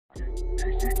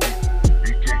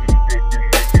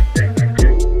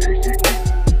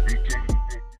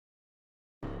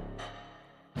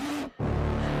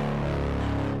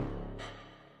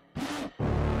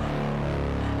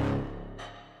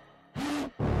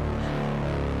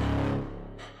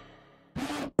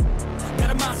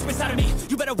Inside of me,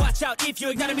 you better watch out if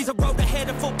your enemy's a road ahead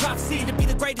of full prophecy to be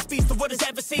the greatest beast the world has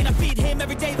ever seen. I feed him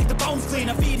every day like the bones clean.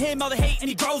 I feed him all the hate and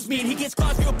he grows me, and he gets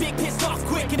claws real big, pissed off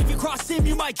quick. And if you cross him,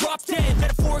 you might drop dead.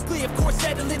 Metaphorically, of course,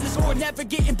 settling the score, never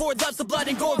getting bored, loves the blood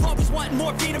and gore, always wanting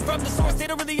more, feeding from the source. They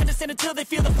don't really understand until they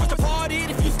feel the force departed.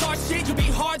 If you start shit, you'll be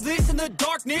heartless in the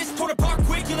darkness, torn apart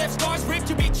quick. You left scars ripped,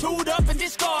 you'll be chewed up and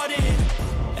discarded.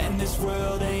 And this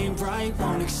world ain't right,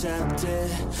 won't accept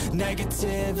it.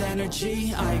 Negative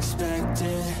energy, I expect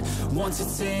it. Once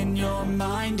it's in your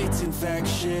mind, it's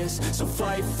infectious. So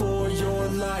fight for your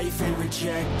life and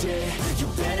reject it. You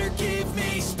better give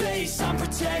me space, I'm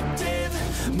protective.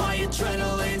 My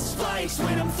adrenaline spikes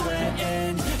when I'm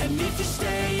threatened. And if you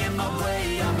stay in my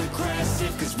way, I'm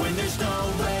aggressive. Cause when there's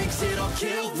no exit, I'll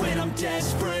kill when I'm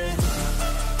desperate.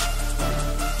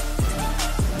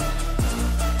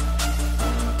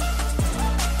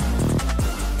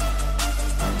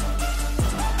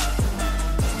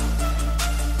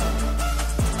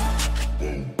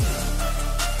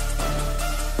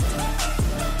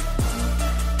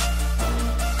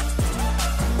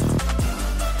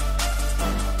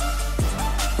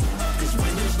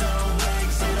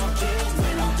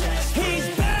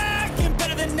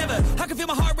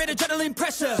 Adrenaline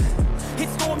pressure,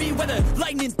 it's stormy weather,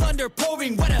 lightning, thunder,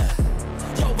 pouring weather.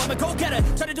 Yo, I'm a go-getter,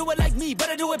 try to do it like me, but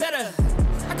I do it better.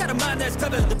 I got a mind that's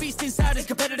clever, the beast inside is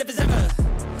competitive as ever.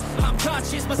 I'm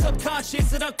conscious, my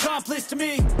subconscious, an accomplice to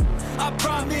me. I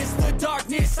promise the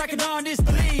darkness, I can honest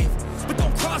believe. But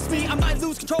don't cross me, I might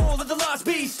lose control of the lost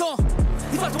beast.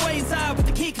 He's locked away inside with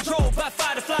the key control by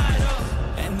fight or flight.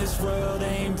 And this world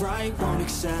ain't right, won't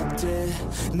accept it.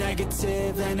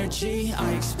 Negative energy,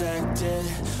 I expect it.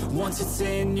 Once it's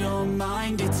in your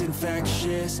mind, it's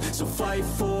infectious. So fight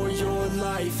for your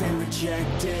life and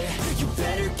reject it. You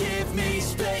better give me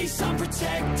space, I'm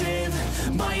protective.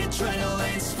 My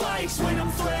adrenaline spikes when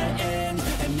I'm threatened.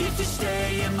 And if you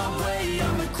stay in my way,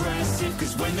 I'm aggressive.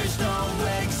 Cause when there's no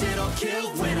exit, I'll kill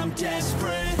when I'm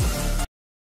desperate.